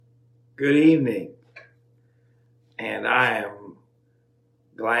Good evening, and I am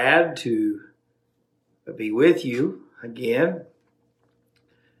glad to be with you again,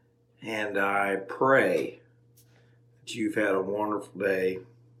 and I pray that you've had a wonderful day,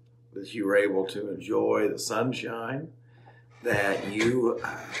 that you were able to enjoy the sunshine, that you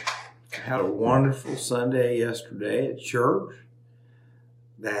had a wonderful Sunday yesterday at church,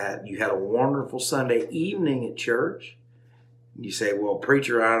 that you had a wonderful Sunday evening at church. You say, well,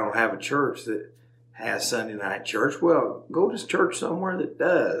 preacher, I don't have a church that has Sunday night church. Well, go to church somewhere that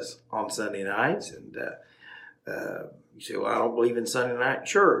does on Sunday nights. And you say, well, I don't believe in Sunday night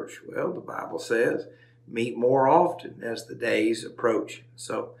church. Well, the Bible says meet more often as the days approach.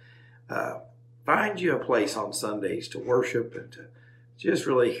 So find you a place on Sundays to worship and to just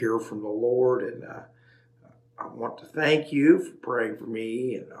really hear from the Lord. And I want to thank you for praying for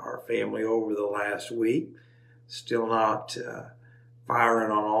me and our family over the last week. Still not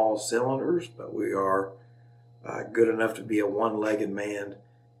firing on all cylinders, but we are good enough to be a one-legged man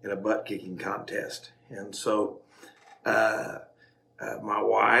in a butt-kicking contest. And so my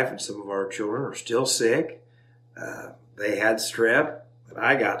wife and some of our children are still sick. They had strep, but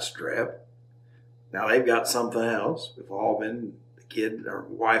I got strep. Now they've got something else. We've all been, our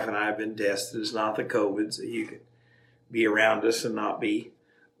wife and I have been tested. It's not the COVID, so you can be around us and not be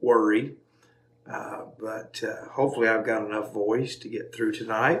worried. But hopefully I've got enough voice to get through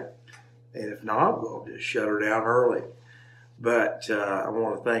tonight. And if not, we'll just shut her down early. But I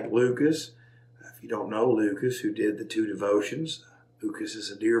want to thank Lucas. If you don't know Lucas, who did the 2 devotions, Lucas is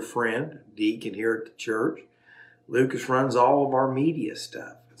a dear friend, deacon here at the church. Lucas runs all of our media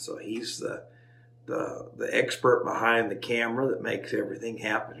stuff. So he's the expert behind the camera that makes everything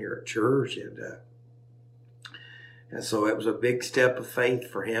happen here at church. And so it was a big step of faith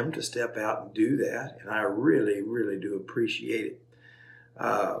for him to step out and do that. And I really, really do appreciate it.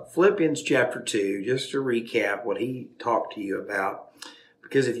 Philippians chapter 2, just to recap what he talked to you about.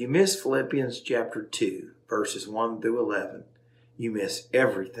 Because if you miss Philippians chapter 2, verses 1 through 11, you miss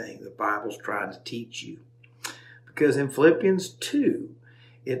everything the Bible's trying to teach you. Because in Philippians 2,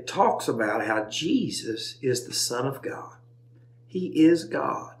 it talks about how Jesus is the Son of God. He is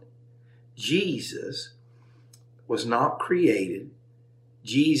God. Jesus was not created.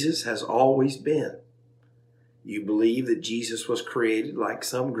 Jesus has always been. You believe that Jesus was created like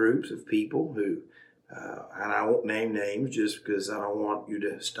some groups of people who, and I won't name names just because I don't want you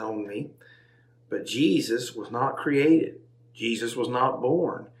to stone me, but Jesus was not created. Jesus was not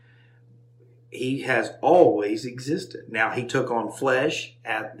born. He has always existed. Now, he took on flesh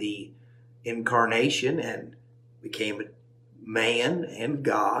at the incarnation and became a man and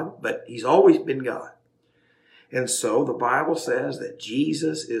God, but he's always been God. And so the Bible says that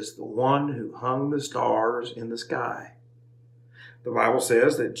Jesus is the one who hung the stars in the sky. The Bible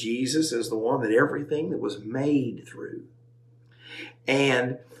says that Jesus is the one that everything that was made through.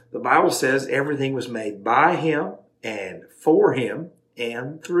 And the Bible says everything was made by him and for him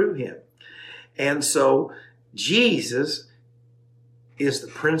and through him. And so Jesus is the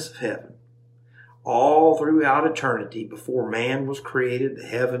Prince of Heaven. All throughout eternity, before man was created, the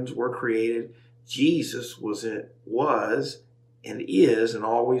heavens were created, Jesus was and is and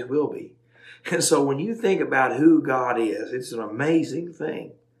always will be. And so when you think about who God is, it's an amazing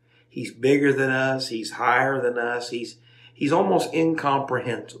thing. He's bigger than us. He's higher than us. He's almost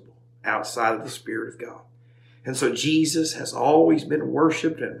incomprehensible outside of the Spirit of God. And so Jesus has always been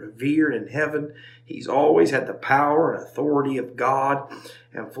worshiped and revered in heaven. He's always had the power and authority of God.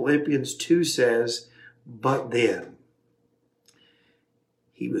 And Philippians 2 says, but then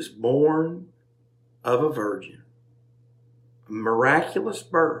he was born of a virgin, a miraculous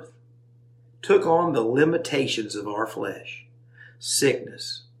birth, took on the limitations of our flesh,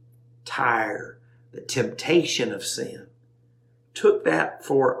 sickness, tired, the temptation of sin, took that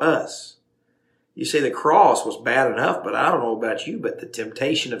for us. You say the cross was bad enough, but I don't know about you, but the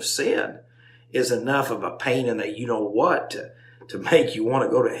temptation of sin is enough of a pain in the you-know-what to make you want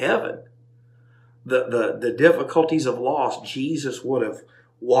to go to heaven. The difficulties of loss, Jesus would have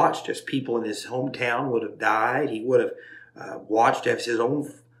watched as people in his hometown would have died. He would have watched as his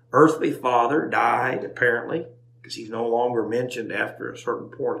own earthly father died, apparently, because he's no longer mentioned after a certain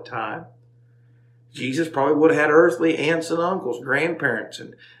point of time. Jesus probably would have had earthly aunts and uncles, grandparents,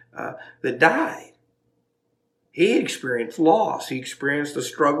 and that died. He experienced loss. He experienced the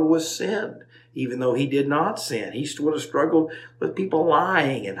struggle with sin, even though he did not sin. He would have struggled with people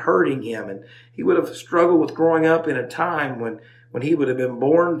lying and hurting him, and he would have struggled with growing up in a time when he would have been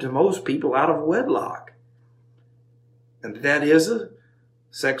born to most people out of wedlock. And that is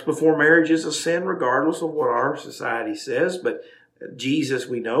sex before marriage is a sin, regardless of what our society says. But Jesus,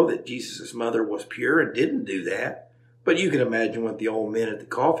 we know that Jesus' mother was pure and didn't do that. But you can imagine what the old men at the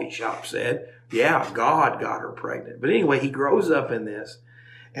coffee shop said. Yeah, God got her pregnant. But anyway, he grows up in this.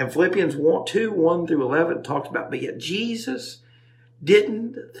 And Philippians 2, 1 through 11 talks about, but yet Jesus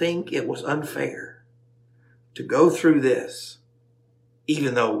didn't think it was unfair to go through this,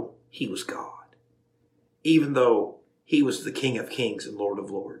 even though he was God, even though he was the King of Kings and Lord of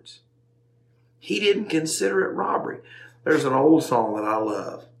Lords. He didn't consider it robbery. There's an old song that I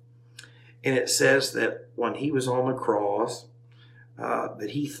love, and it says that when he was on the cross, that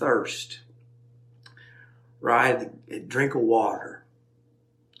he thirsted, right? A drink of water.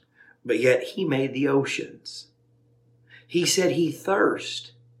 But yet he made the oceans. He said he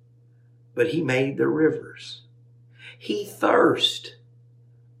thirst, but he made the rivers. He thirst,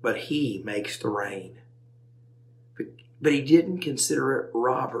 but he makes the rain. But he didn't consider it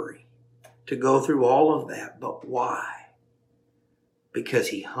robbery to go through all of that. But why? Because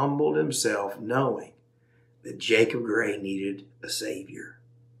he humbled himself, knowing that Jacob Gray needed a Savior.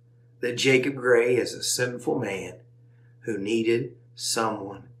 That Jacob Gray is a sinful man who needed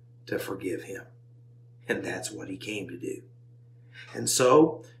someone to forgive him. And that's what he came to do. And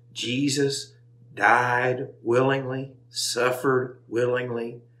so Jesus died willingly, suffered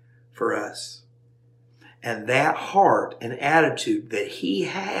willingly for us. And that heart and attitude that he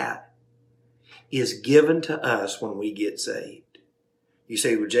had is given to us when we get saved. You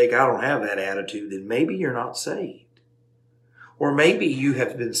say, well, Jake, I don't have that attitude. Then maybe you're not saved. Or maybe you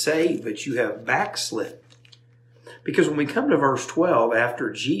have been saved, but you have backslid. Because when we come to verse 12,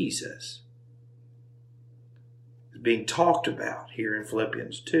 after Jesus is being talked about here in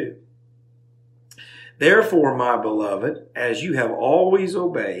Philippians 2. Therefore, my beloved, as you have always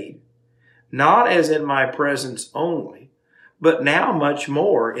obeyed, not as in my presence only, but now much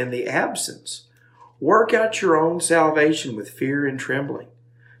more in the absence, work out your own salvation with fear and trembling.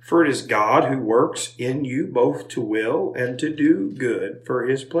 For it is God who works in you both to will and to do good for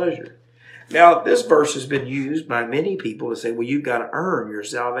his pleasure. Now, this verse has been used by many people to say, well, you've got to earn your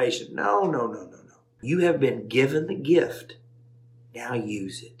salvation. No. You have been given the gift. Now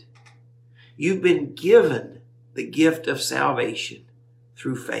use it. You've been given the gift of salvation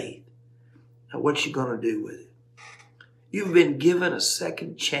through faith. Now, what you going to do with it? You've been given a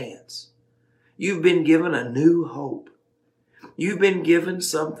second chance. You've been given a new hope. You've been given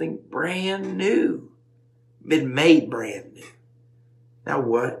something brand new. Been made brand new. Now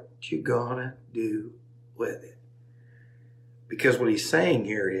what you gonna do with it? Because what he's saying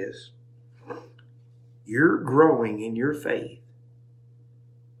here is, you're growing in your faith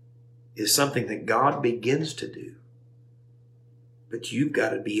is something that God begins to do. But you've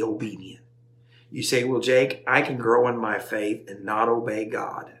got to be obedient. You say, well, Jake, I can grow in my faith and not obey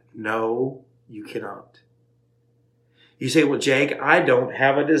God. No, you cannot. You say, well, Jake, I don't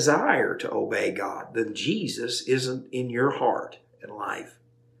have a desire to obey God. Then Jesus isn't in your heart and life.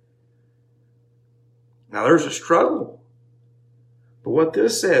 Now, there's a struggle. But what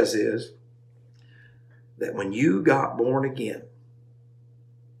this says is that when you got born again,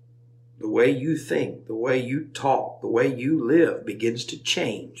 the way you think, the way you talk, the way you live begins to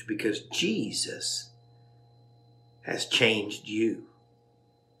change because Jesus has changed you.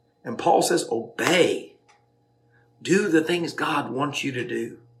 And Paul says, obey. Do the things God wants you to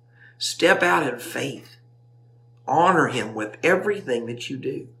do. Step out in faith. Honor him with everything that you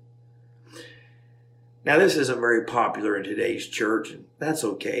do. Now, this isn't very popular in today's church, and that's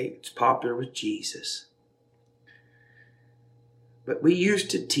okay. It's popular with Jesus. But we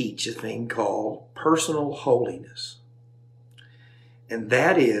used to teach a thing called personal holiness. And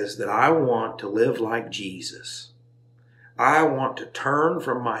that is that I want to live like Jesus. I want to turn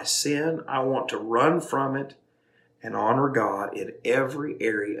from my sin. I want to run from it and honor God in every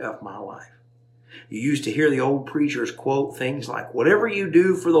area of my life. You used to hear the old preachers quote things like, whatever you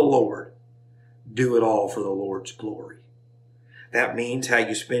do for the Lord, do it all for the Lord's glory. That means how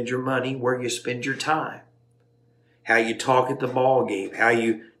you spend your money, where you spend your time, how you talk at the ball game, how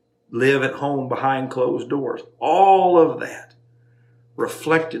you live at home behind closed doors. All of that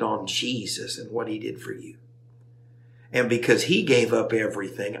reflected on Jesus and what he did for you. And because he gave up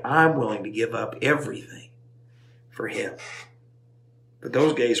everything, I'm willing to give up everything for him. But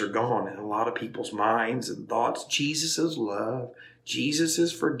those days are gone in a lot of people's minds and thoughts. Jesus is love. Jesus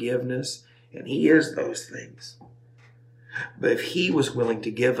is forgiveness. And he is those things. But if he was willing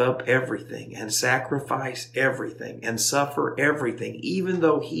to give up everything and sacrifice everything and suffer everything, even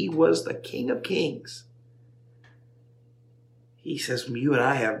though he was the King of Kings, he says, you and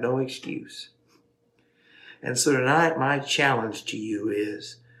I have no excuse. And so tonight, my challenge to you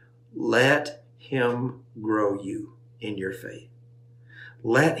is, let him grow you in your faith.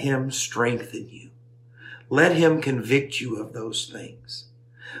 let him strengthen you. Let him convict you of those things.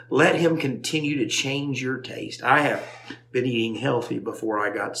 Let him continue to change your taste. I have been eating healthy before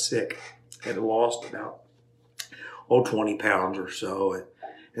I got sick. I had lost about 20 pounds or so.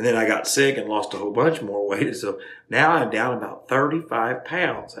 And then I got sick and lost a whole bunch more weight. And so now I'm down about 35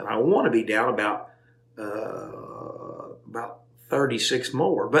 pounds. And I want to be down about 36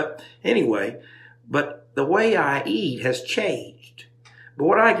 more. But anyway, but the way I eat has changed. But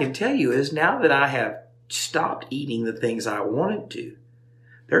what I can tell you is now that I have stopped eating the things I wanted to,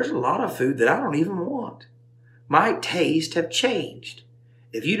 there's a lot of food that I don't even want. My tastes have changed.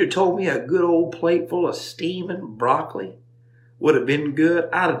 If you'd have told me a good old plate full of steaming broccoli would have been good,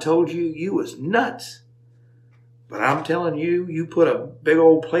 I'd have told you you was nuts. But I'm telling you, you put a big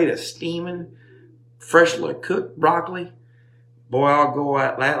old plate of steaming, freshly cooked broccoli, boy, I'll go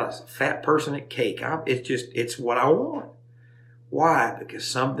out loud as a fat person at cake. It's what I want. Why? Because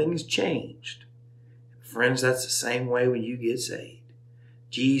something's changed. Friends, that's the same way when you get saved.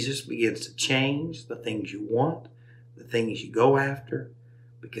 Jesus begins to change the things you want, the things you go after,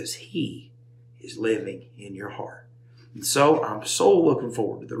 because he is living in your heart. And so I'm so looking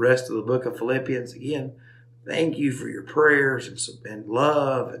forward to the rest of the book of Philippians. Again, thank you for your prayers and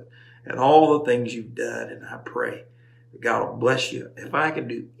love and all the things you've done. And I pray that God will bless you. If I can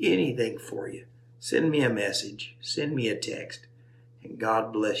do anything for you, send me a message, send me a text, and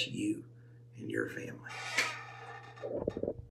God bless you and your family.